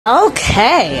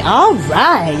Okay,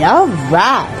 alright.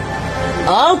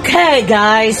 Okay,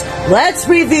 guys, let's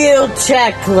review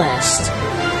checklist.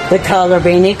 The Color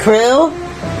Beanie Crew,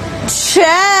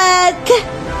 check.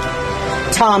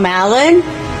 Tom Allen,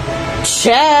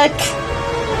 check.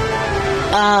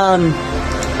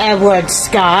 Edward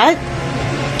Scott,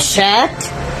 check.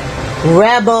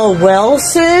 Rebel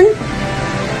Wilson,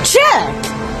 check.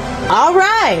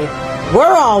 Alright,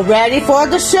 we're all ready for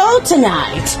the show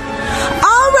tonight.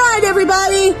 Alright,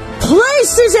 everybody,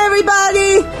 places,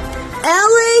 everybody.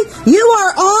 Ellie, you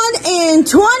are on in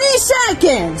 20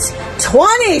 seconds.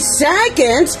 20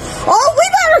 seconds? Oh, we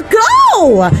better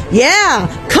go. Yeah,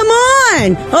 come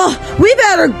on. Oh, we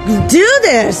better do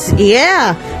this.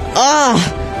 Yeah. Oh,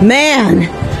 man.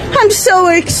 I'm so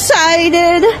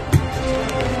excited.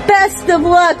 Best of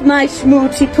luck, my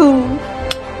schmoochy poo.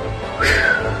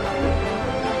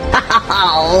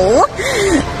 Oh,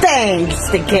 thanks,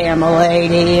 the camel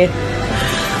lady.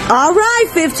 All right,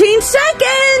 15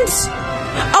 seconds.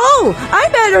 Oh, I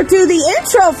better do the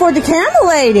intro for the camel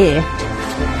lady.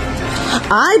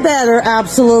 I better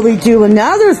absolutely do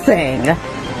another thing.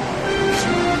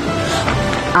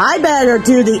 I better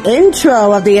do the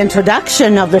intro of the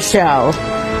introduction of the show.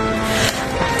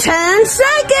 10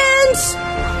 seconds.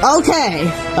 Okay,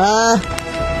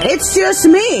 it's just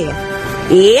me.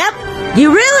 Yep,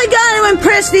 you really got to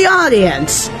impress the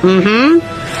audience.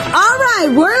 All right,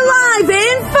 we're live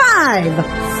in 5,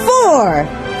 4,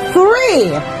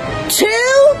 3, 2,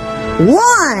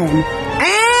 1,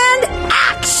 and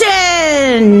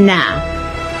action!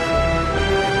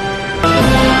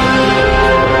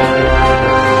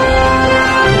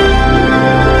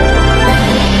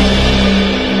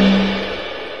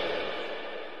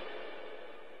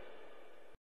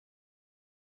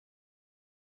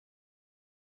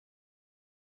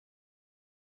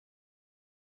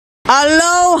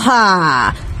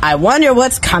 Aloha! I wonder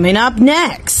what's coming up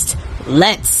next.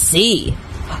 Let's see.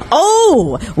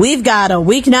 Oh, we've got a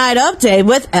weeknight update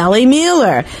with Ellie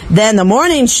Muller. Then the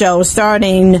morning show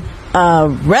starting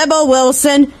Rebel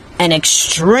Wilson and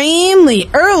extremely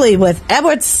early with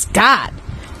Edward Scott.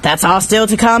 That's all still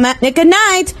to come at Nick and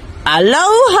Night.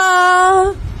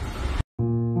 Aloha!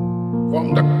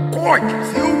 From the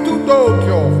gorgeous YouTube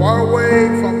dojo, far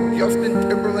away from Justin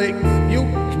Timberlake's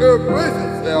future prison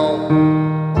cell.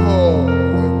 Oh,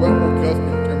 when will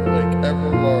Justin Timberlake ever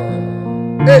learn?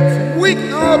 It's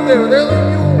Weeknight with Ellie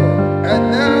Muller, and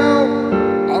now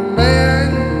a man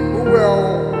who will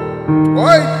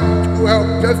try to help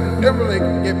Justin Timberlake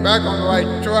get back on the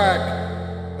right track.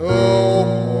 Oh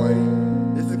boy,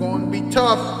 this is going to be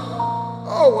tough.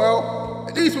 Oh well,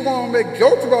 at least we're going to make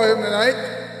jokes about him tonight.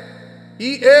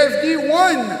 He is the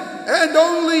one and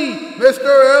only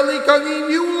Mr. Ellie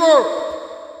Muller.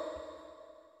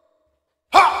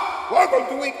 Ha! Welcome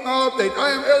to Weeknight Update. I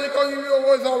am Ellie Muller.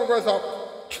 What's up, what's up?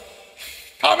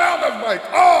 Tom Allen's mic.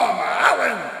 Tom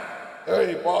Allen.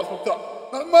 Hey, boss, what's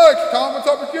up? Not much. Tom, what's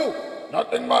up with you?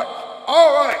 Nothing much.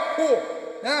 All right, cool.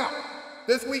 Now,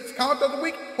 this week's Count of the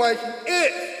Week question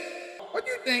is, what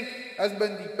do you think has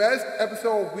been the best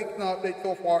episode of Weeknight Update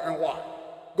so far and why?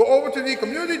 Go over to the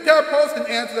community tab post and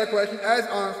answer that question as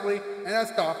honestly and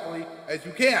as thoughtfully as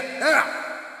you can. Now,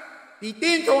 the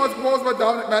theme song was composed by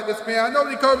Dominic Matt Man. I know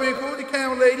the cover include the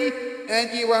Camel Lady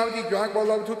and the Around the Drunk Ball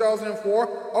Love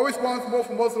 2004 are responsible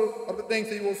for most of the things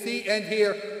that you will see and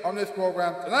hear on this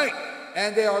program tonight.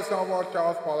 And they are some of our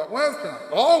Shoutout Spotlight winners tonight,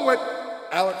 along with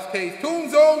Alex K's Toon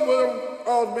Zone, Will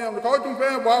Charles Man, the Cartoon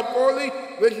Fan, Bob Corley,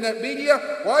 Visionet Media,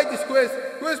 White Chris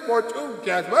Sport 2,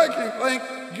 Jazz Action Plank,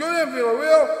 Julian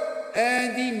Villarreal,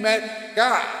 and the Met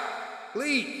Guy.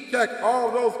 Please check all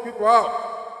of those people out.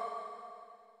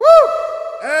 Woo!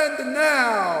 And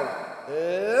now,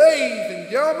 ladies and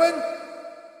gentlemen,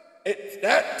 it's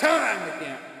that time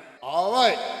again. All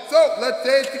right, so let's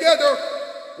say it together.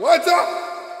 What's up?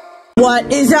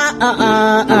 What is up?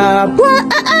 What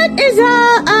is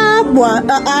up?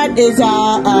 What is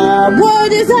up?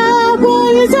 What is up? What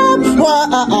is up?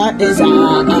 What is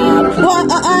up?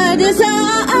 What is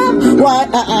up?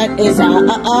 What is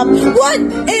up? What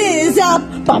is up?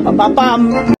 Bum bum bum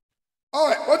bum. All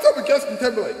right, what's up with Justin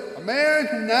Timberlake? A man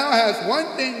who now has one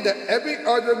thing that every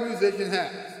other musician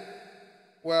has.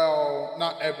 Well,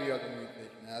 not every other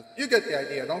musician has. You get the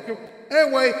idea, don't you?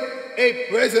 Anyway, a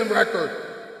prison record.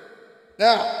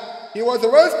 Now, he was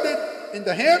arrested in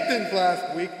the Hamptons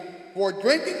last week for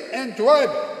drinking and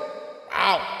driving.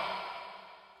 Wow.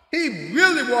 He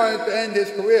really wanted to end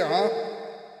his career, huh?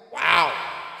 Wow.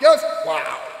 Just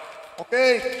wow.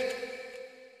 Okay?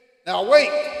 Now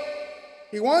wait.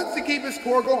 He wants to keep his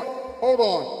tour going. Hold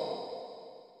on.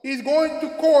 He's going to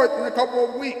court in a couple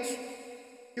of weeks.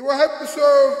 he will have to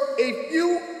serve a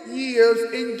few years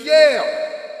in jail.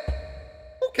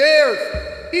 Who cares?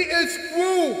 He is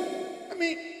screwed. I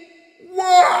mean,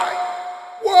 why?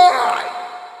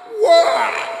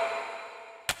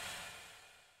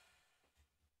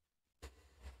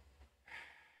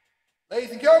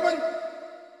 Ladies and gentlemen,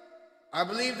 I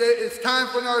believe that it's time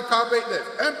for another top 8 list.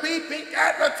 MPP,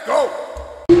 let's go!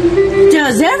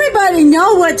 Does everybody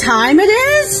know what time it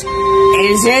is?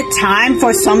 Is it time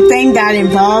for something that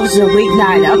involves a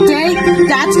weeknight update?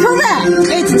 That's correct.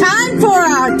 It's time for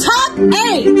our top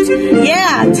 8.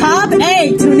 Yeah, top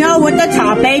 8 to know what the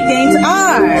top 8 things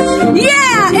are.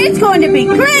 Yeah, it's going to be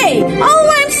great. Oh,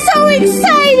 I'm so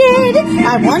excited.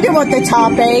 I wonder what the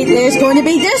top 8 is going to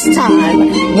be this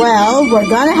time. Well, we're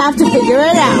going to have to figure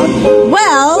it out.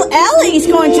 Well, Ellie's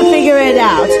going to figure it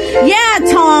out. Yeah,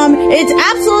 Tom, it's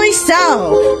absolutely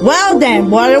so. Well then,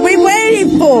 what are we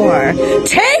waiting for?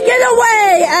 Take it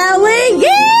away, Ellie!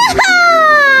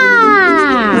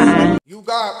 Yeehaw! You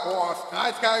got it, boss.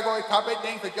 Tonight's category, top 8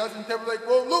 things that Justin Timberlake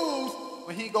will lose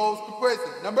when he goes to prison.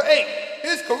 Number 8,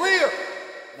 his career.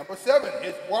 Number 7,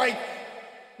 his wife.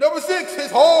 Number 6,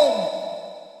 his home.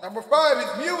 Number 5,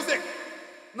 his music.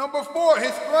 Number 4,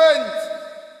 his friends.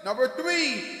 Number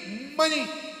 3, money.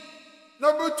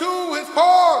 Number 2, his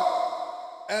car.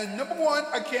 And number 1,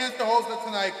 a chance to host the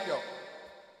Tonight Show.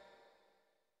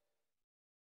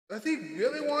 Does he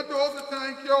really want to host the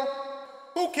Tonight Show?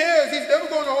 Who cares? He's never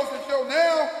going to host the show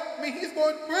now. I mean, he's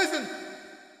going to prison.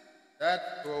 That's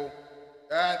true.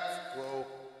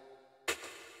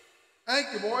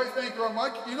 Thank you, boys. Thank you very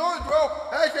much. You know the drill.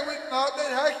 Hashtag Weeknight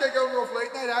Update. Hashtag Elder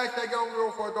Late Night. Hashtag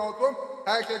Elder for Adult Room.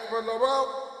 Hashtag Spread Love Out.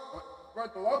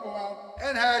 Spread the love around.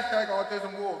 And hashtag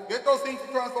Autism Rules. Get those things to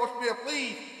try on social media,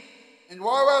 please. And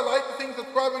while I like the thing,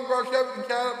 subscribe and grow, share, and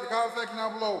chat up in the comment section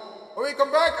down below. When we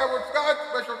come back, Edward Scott,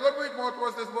 special deliveries, more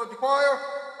towards Disability Choir,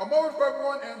 a moment for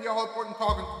everyone, and the all-important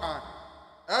talking time.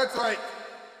 That's right.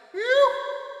 Whew.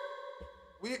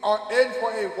 We are in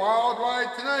for a wild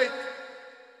ride tonight.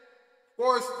 Of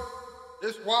course,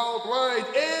 this wild ride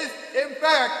is, in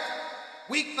fact,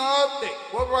 Weeknight Update.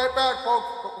 We'll be right back, folks.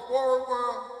 But before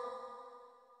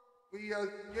we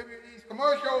give you these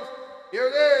commercials, here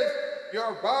it is.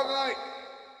 Your Bob Night.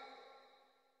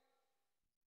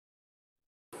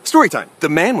 Story time. The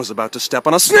man was about to step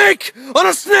on a snake! On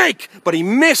a snake! But he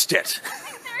missed it.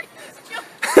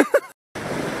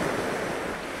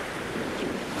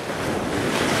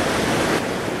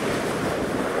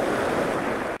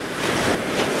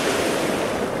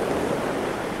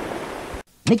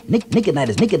 Nick at night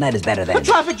is better than a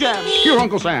traffic jam. Your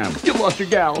Uncle Sam. You lost your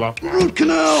gal. Root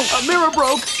canal. A mirror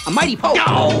broke. a mighty poke.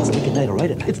 No. It's Nick at night all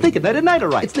right at night. It's Nick at night all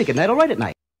right. It's Nick at night all right at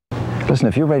night. Listen,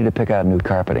 if you're ready to pick out new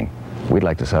carpeting, we'd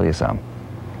like to sell you some.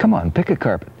 Come on, pick a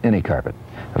carpet, any carpet.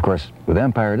 Of course, with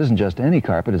Empire, it isn't just any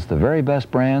carpet, it's the very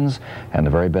best brands and the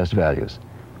very best values.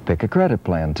 Pick a credit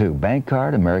plan, too. Bank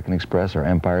card, American Express, or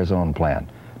Empire's own plan.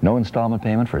 No installment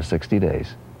payment for 60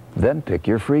 days. Then pick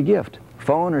your free gift,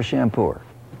 phone or shampoo.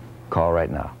 Call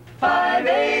right now.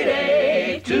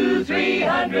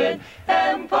 588-2300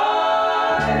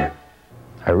 Empire.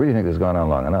 I really think this has gone on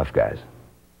long enough, guys.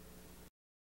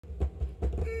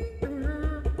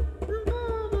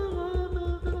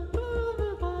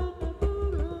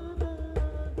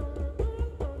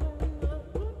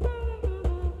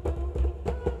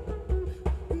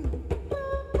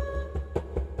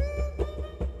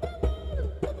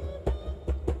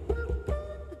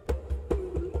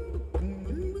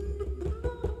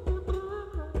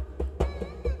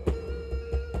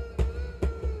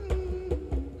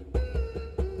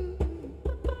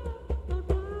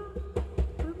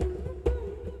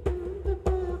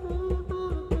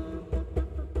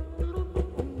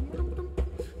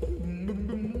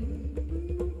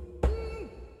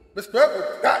 Mr.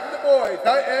 Pepper, Scott and the boys.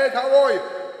 Hi, Ed. How are you?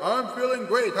 I'm feeling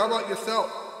great. How about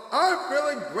yourself? I'm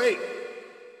feeling great.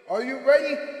 Are you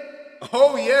ready?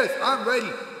 Oh, yes, I'm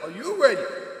ready. Are you ready?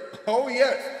 Oh,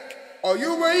 yes. Are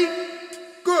you ready?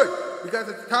 Good, because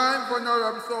it's time for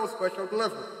another episode of Special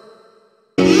Delivery.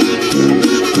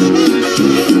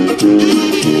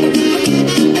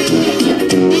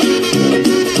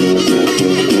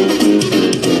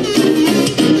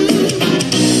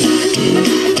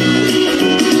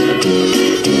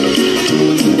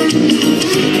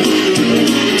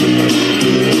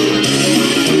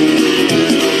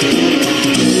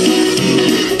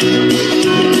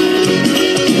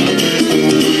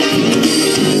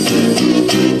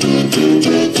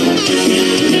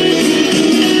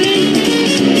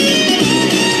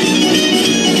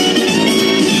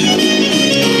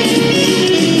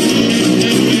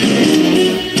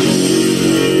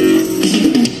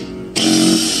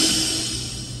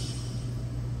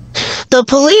 the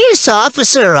police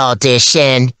officer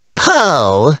audition.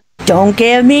 Poe. Don't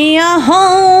give me a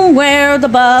home where the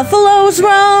buffaloes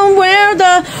roam, where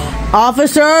the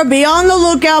officer be on the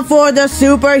lookout for the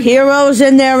superheroes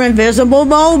in their invisible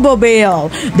mobile.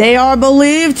 They are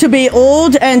believed to be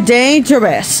old and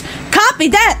dangerous. Copy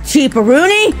that,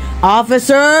 Cheaperoonie.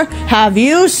 Officer, have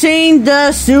you seen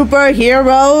the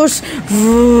superheroes?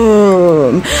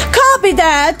 Vroom. Copy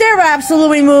that. They're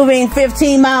absolutely moving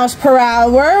 15 miles per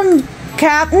hour,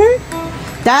 Captain.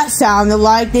 That sounded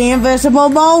like the invisible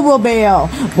mobile.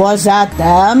 Was that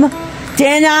them?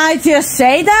 Didn't I just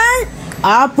say that?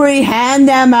 Apprehend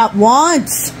them at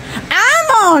once. I'm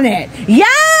on it.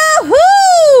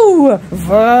 Yahoo!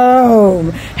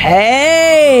 Vroom.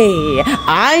 Hey,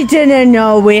 I didn't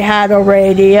know we had a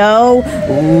radio.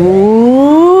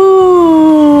 Ooh.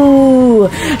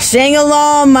 Sing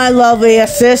along, my lovely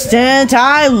assistant.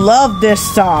 I love this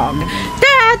song.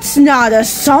 That's not a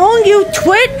song, you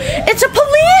twit. It's a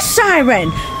police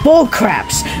siren.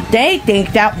 Bullcraps. They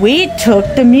think that we took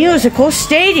the musical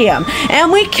stadium,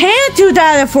 and we can't do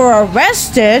that if we're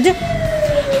arrested.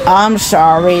 I'm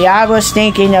sorry, I was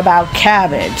thinking about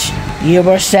cabbage. You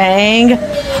were saying?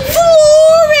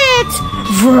 Floor it!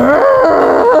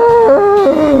 Vroom.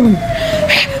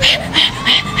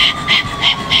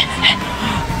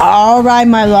 All right,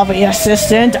 my lovely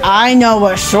assistant, I know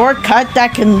a shortcut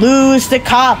that can lose the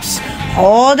cops.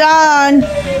 Hold on.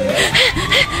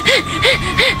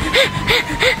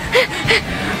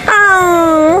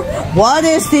 Oh, what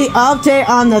is the update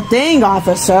on the thing,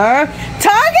 officer?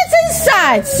 Target's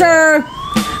inside, sir.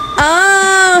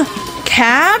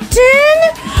 Captain?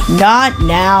 Not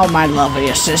now, my lovely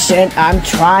assistant. I'm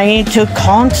trying to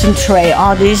concentrate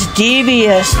on these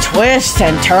devious twists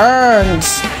and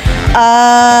turns.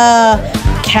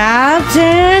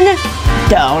 Captain?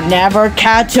 Don't never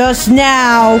catch us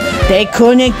now. They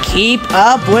couldn't keep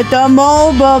up with the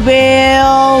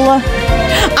mobile.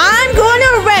 I'm going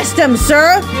to arrest them,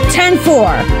 sir.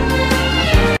 10-4.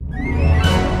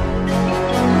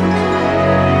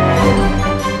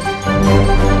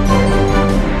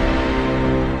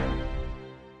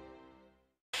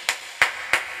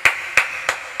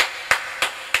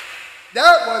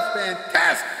 That was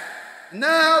fantastic.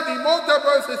 Now the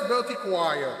Multiverse Ability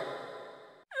Choir.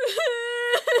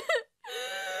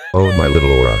 Oh, my little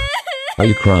Aura. Are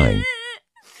you crying?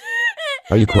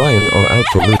 Are you crying all out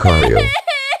for Lucario?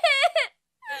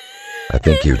 I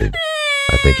think you did.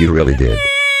 I think you really did.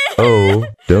 Oh,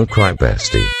 don't cry,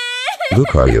 bestie.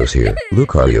 Lucario's here.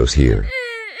 Lucario's here.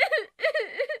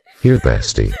 Here,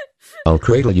 bestie. I'll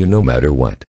cradle you no matter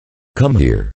what. Come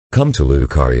here. Come to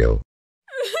Lucario.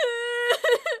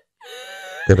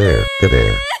 There.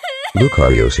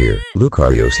 Lucario's here.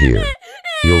 Lucario's here.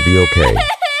 You'll be okay.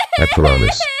 I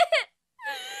promise.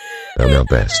 Oh no,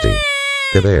 bestie.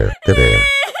 There.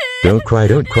 Don't cry.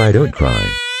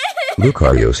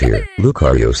 Lucario's here.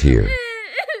 Lucario's here.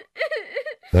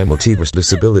 I'm Multiverse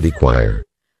Disability Choir.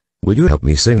 Will you help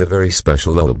me sing a very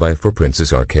special lullaby for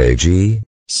Princess RKG?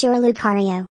 Sure,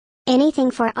 Lucario.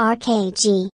 Anything for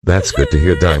RKG. That's good to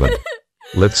hear, Diamond.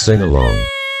 Let's sing along.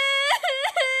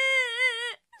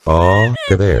 Aw,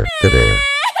 there.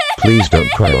 Please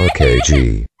don't cry,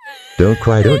 RKG. Don't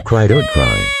cry.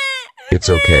 It's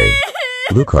okay.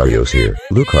 Lucario's here.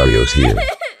 Lucario's here.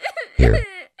 Here.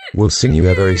 We'll sing you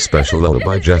a very special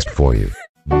lullaby just for you.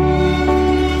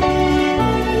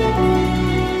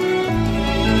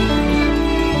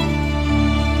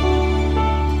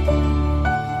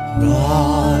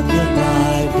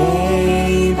 Rock-a-bye,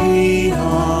 baby,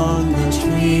 on the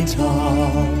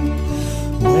treetop.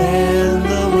 When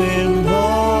the wind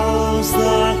blows,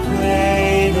 the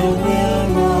cradle will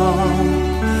rock.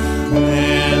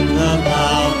 When the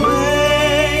bough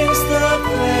breaks, the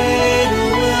cradle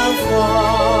will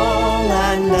fall,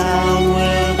 and down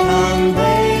will come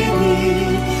baby,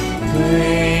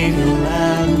 cradle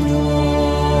and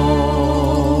all.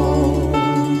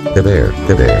 There.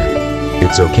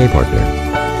 It's okay, partner.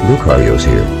 Lucario's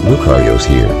here. Lucario's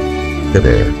here.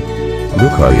 There.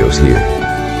 Lucario's here.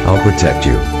 I'll protect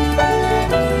you.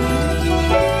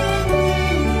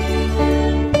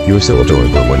 You're so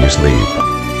adorable when you sleep.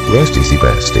 Rest easy,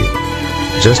 bestie.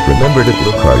 Just remember that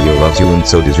Lucario loves you and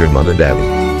so does your mom and daddy.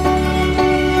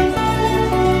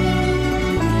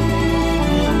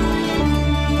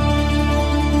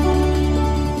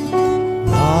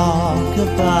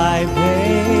 Rock-a-bye,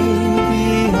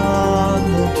 baby, on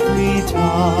the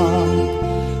treetop.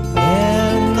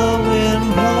 When the wind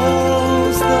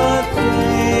blows, the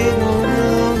cradle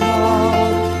will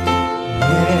rock.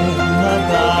 When the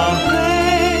bough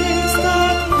breaks, the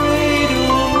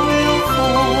cradle will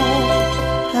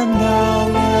fall, and down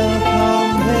will come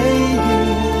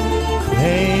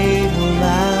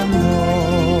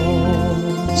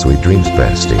Sweet dreams,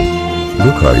 bestie.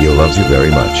 Lucario loves you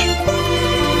very much.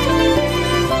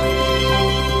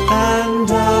 And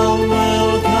down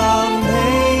will come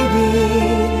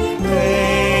baby,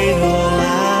 cradle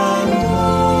and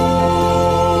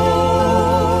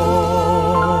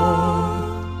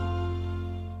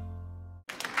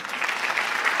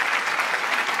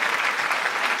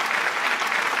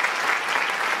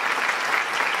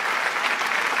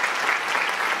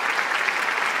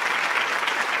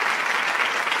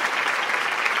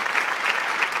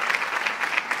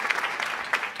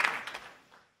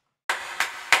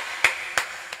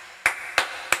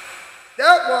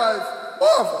That was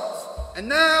marvelous. And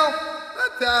now,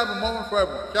 let's have a moment for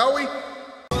everyone, shall we?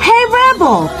 Hey,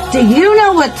 Rebel, do you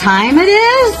know what time it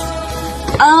is?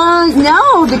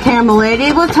 No, the camera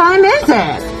lady, what time is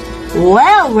it?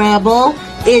 Well, Rebel,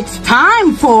 it's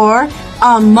time for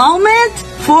a moment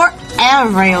for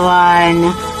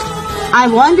everyone. I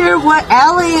wonder what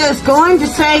Ellie is going to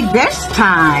say this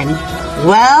time.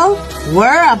 Well,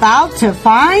 we're about to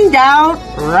find out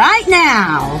right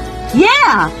now.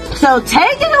 Yeah, so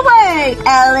take it away,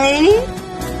 Ellie.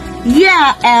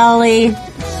 Yeah, Ellie.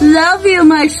 Love you,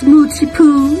 my smoochie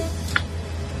poo.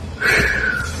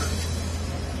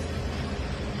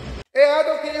 Hey,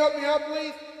 Aldo, can you help me out,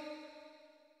 please?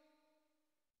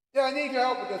 Yeah, I need your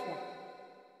help with this one.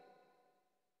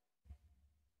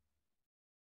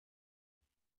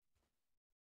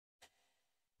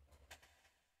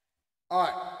 All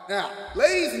right, now,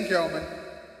 ladies and gentlemen,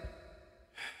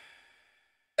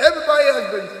 everybody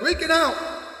has been freaking out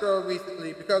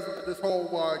recently because of this whole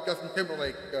Justin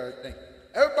Timberlake thing.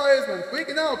 Everybody has been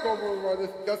freaking out over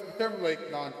this Justin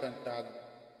Timberlake nonsense.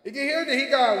 Did you hear that he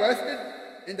got arrested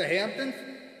in the Hamptons?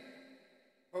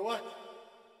 For what?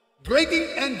 Drinking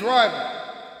and driving.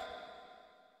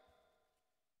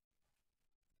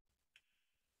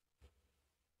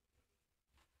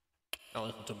 Now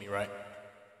listen to me, right?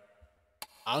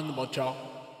 I don't know about y'all,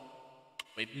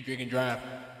 but if you drink and drive,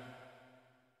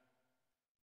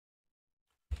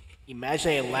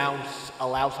 imagine a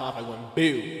loud sound like one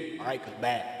boo, alright, cause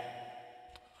bad.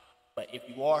 But if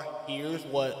you are, here's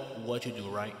what you do,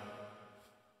 right?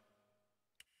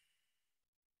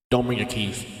 Don't bring your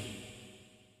keys.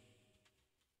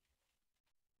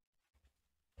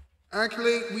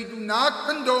 Actually, we do not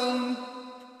condone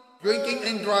drinking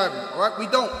and driving, alright? We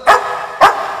don't.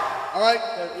 Alright?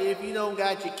 But if you don't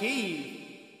got your keys,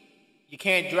 you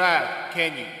can't drive,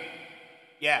 can you?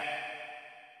 Yeah.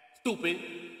 Stupid.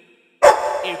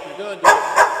 If you're gonna do it,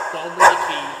 don't bring your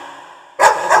keys,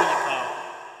 don't bring your car,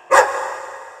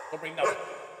 don't bring nothing.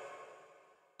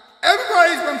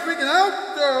 Everybody's been freaking out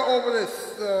over this,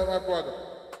 my brother.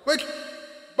 Which,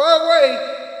 by the way,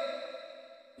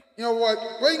 you know what,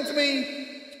 brings me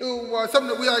to something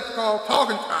that we like to call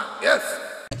talking time. Yes.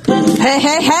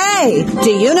 Hey, do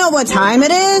you know what time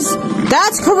it is?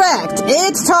 That's correct.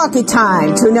 It's talking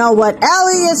time to know what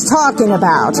Ellie is talking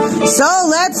about. So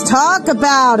let's talk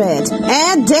about it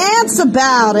and dance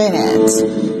about it.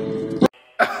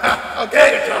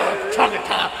 Okay, talking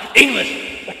time.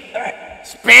 English.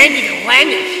 Spanish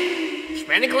language.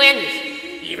 Spanish language.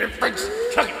 Even French.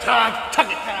 Talking time.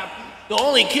 The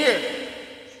only cure.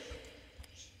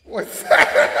 What's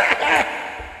that?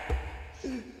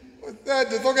 What's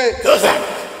that? It's okay.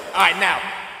 Alright, now,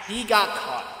 he got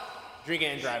caught drinking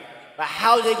and driving. But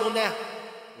how they go now?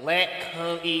 Let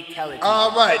come eat Kelly.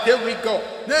 Alright, here we go.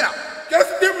 Now,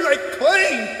 Justin Timberlake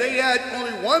claimed they had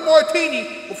only one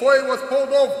martini before he was pulled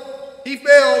over. He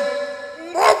failed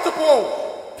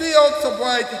multiple field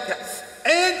sobriety tests.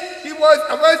 And he was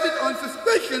arrested on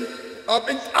suspicion of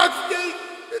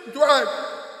intoxicated driving.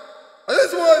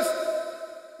 This was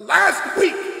last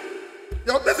week.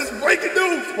 Yo, this is breaking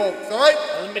news, folks, alright?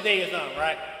 Let me tell you something,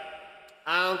 right?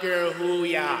 I don't care who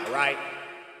you are, right?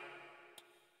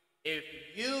 If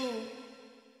you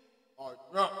are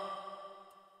drunk,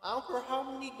 I don't care how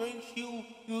many drinks you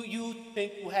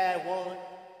think you had, 1,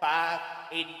 5,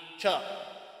 80, Chuck.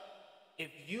 If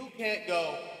you can't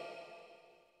go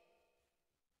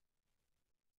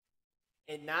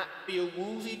and not feel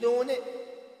woozy doing it,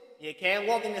 you can't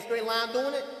walk in the straight line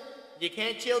doing it, you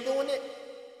can't chill doing it,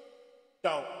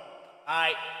 don't.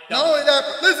 Alright? Not only that,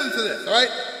 but listen to this,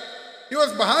 alright? He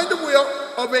was behind the wheel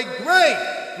of a gray,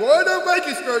 Florida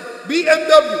registered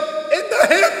BMW in the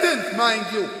Hamptons, mind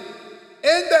you.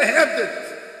 In the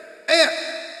Hamptons. And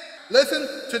listen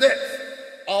to this,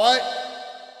 alright?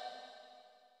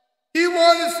 He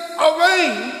was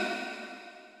arraigned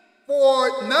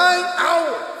for 9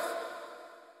 hours.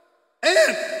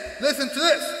 And listen to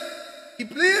this. He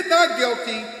pleaded not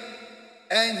guilty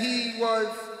and he was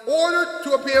ordered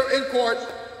to appear in court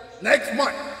next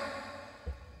month.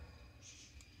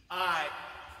 Alright,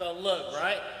 so look,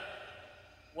 right?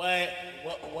 What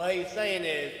he's saying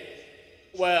is,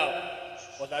 well,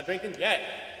 was I drinking? Yes.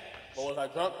 But was I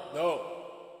drunk? No.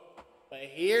 But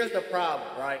here's the problem,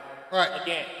 right? Right.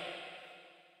 Again,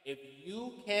 if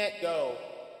you can't go,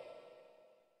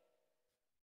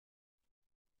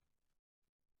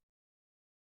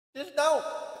 just don't.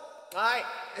 Alright?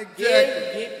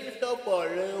 Exactly. Give yourself a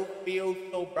little feel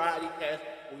sobriety test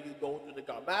when you go to the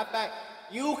car. Matter of fact,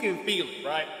 you can feel it,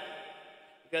 right?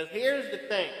 Because here's the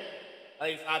thing, at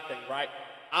least I think, right?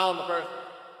 I'm the person.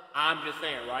 I'm just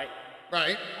saying, right?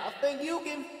 Right. I think you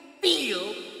can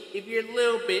feel if you're a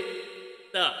little bit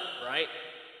stuck, right?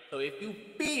 So if you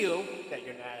feel that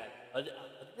you're not at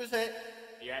 100%,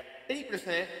 you're at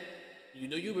 50%, you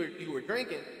know you were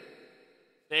drinking,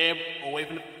 stay away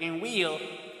from the fucking wheel.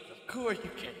 Of course you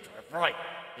can't drive right.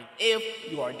 And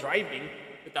if you are driving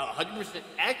without 100%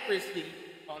 accuracy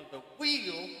on the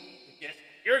wheel, guess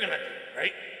you're gonna do,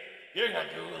 right? You're gonna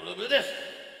do a little bit of this,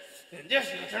 and this,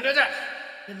 you're gonna turn to that,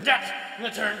 and that's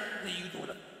gonna turn to you doing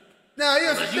it. Now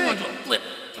here's the You thing. want to do a flip.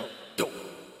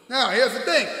 Now here's the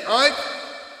thing, all right?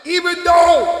 Even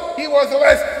though he was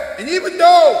arrested, and even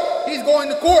though he's going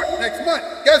to court next month,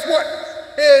 guess what?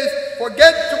 His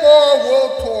Forget Tomorrow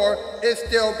World Tour is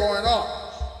still going on.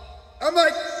 I'm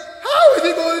like, how is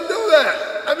he going to do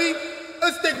that? I mean,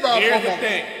 let's think about it for a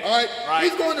moment, all right?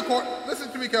 He's going to court.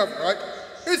 Listen to me carefully, all right?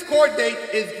 His court date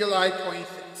is July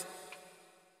 26th.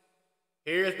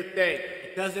 Here's the thing.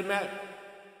 It doesn't matter.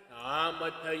 Now, I'm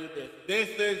going to tell you this. This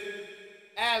is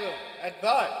Adam at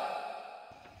God.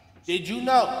 Did you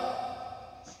know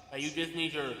that you just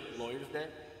need your lawyers there?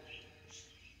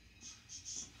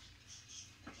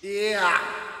 Yeah.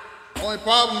 Only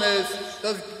problem is,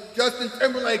 does Justin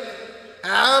Timberlake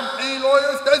have any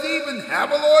lawyers? Does he even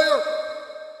have a lawyer?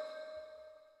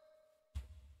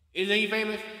 Isn't he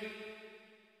famous?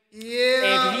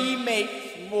 Yeah. If he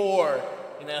makes more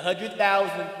than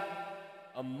 $100,000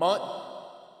 a month,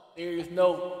 there is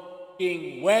no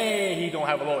king way he don't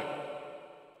have a lawyer.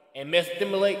 And Mr.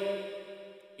 Timberlake,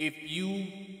 if you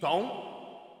don't,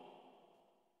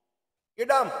 you're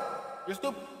dumb. You're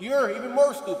stupid. You're even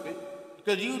more stupid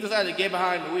because you decided to get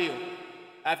behind the wheel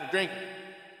after drinking,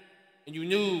 and you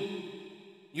knew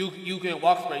you couldn't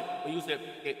walk straight, but you said,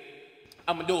 hey,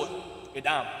 "I'm gonna do it." You're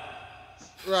dumb.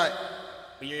 Right.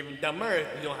 But you're even dumber if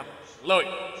you don't have a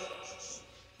lawyer.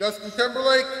 Justin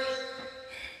Timberlake,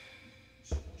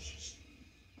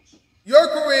 your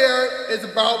career is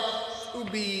about to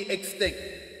be extinct.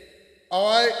 All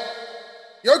right?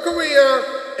 Your career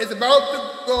is about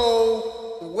to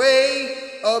go the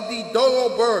way of the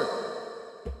dodo bird.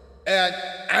 And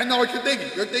I know what you're thinking.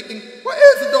 You're thinking, what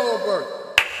is a dodo bird?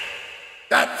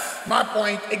 That's my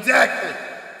point exactly.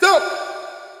 So,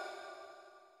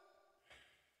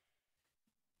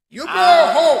 you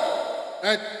better hope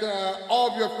that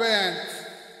all of your fans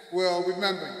will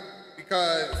remember you,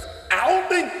 because I don't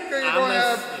think they're going to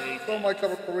have so much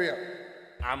of a career.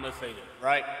 I'm going to say this,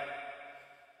 right?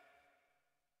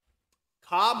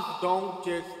 Cops don't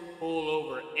just pull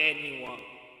over anyone,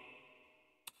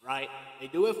 right? They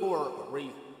do it for a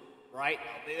reason, right?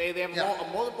 They have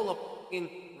multiple of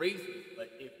fucking reasons, but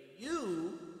if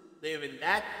you live in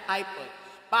that type of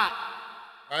spot,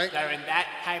 right? They're in that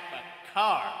type of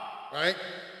car, right?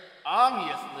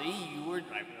 Obviously, you were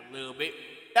driving a little bit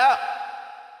up.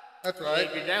 That's right.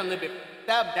 If you're driving a little bit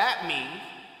up, that means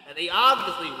that they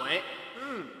obviously went,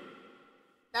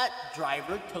 that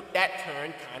driver took that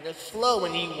turn kind of slow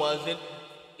and he wasn't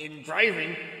in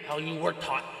driving how you were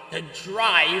taught to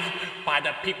drive by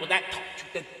the people that taught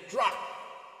you to drive.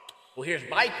 Well, here's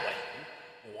my question.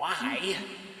 Why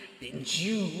didn't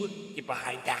you get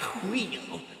behind that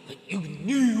wheel when you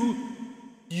knew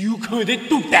you couldn't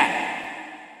do that?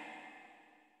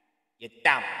 You're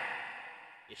dumb.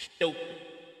 You're stupid.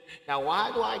 Now,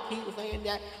 why do I keep saying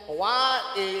that? Why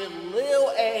is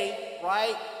Lil A,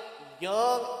 right,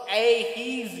 Young A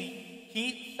Heezy,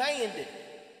 keep saying this?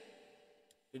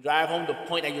 To drive home the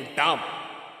point that you're dumb.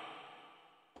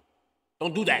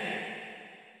 Don't do that.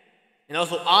 And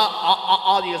also,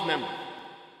 audience members,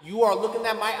 you are looking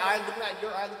at my eyes, looking at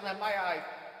your eyes, looking at my eyes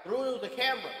through the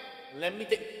camera. Let me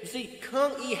think. You see,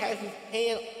 Kung E has his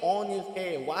hand on his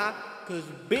head. Why? Because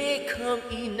Big Kung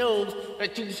E knows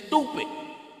that you're stupid.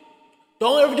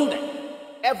 Don't ever do that.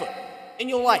 Ever. In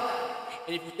your life.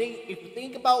 And if you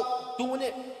think about doing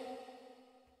it,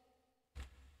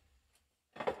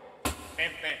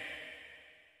 bam, bam.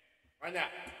 Right now.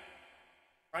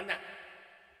 Right now.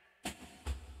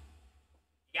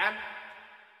 You got him?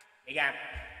 You got him.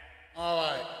 All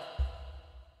right.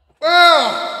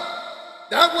 Well,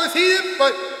 that was heated,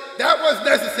 but that was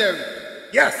necessary.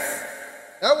 Yes,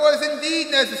 that was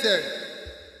indeed necessary.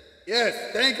 Yes,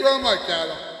 thank you very much,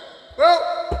 Adam. Well,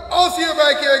 I'll see you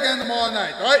back here again tomorrow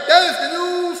night, alright? That is the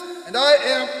news, and I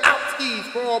am out skis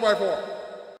for 4x4.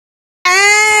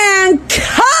 And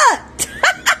cut!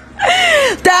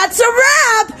 That's a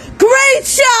wrap! Great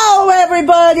show,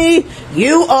 everybody!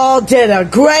 You all did a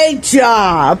great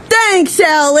job. Thanks,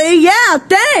 Ellie. Yeah,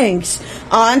 thanks.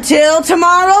 Until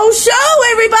tomorrow's show,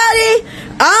 everybody.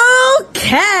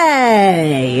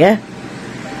 Okay.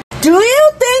 Do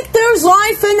you think there's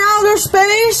life in outer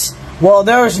space? Well,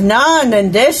 there's none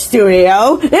in this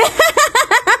studio.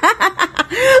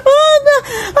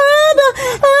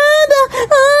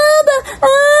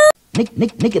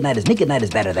 Nick at night is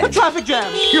better than. A traffic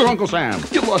jam. Here, Uncle Sam.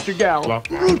 You lost your gal.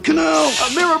 Root canal. A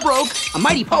mirror broke. A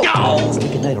mighty poke. No. It's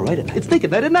Nick at night, all right at night. It's Nick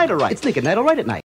at night, all right. It's Nick at night, all right at night.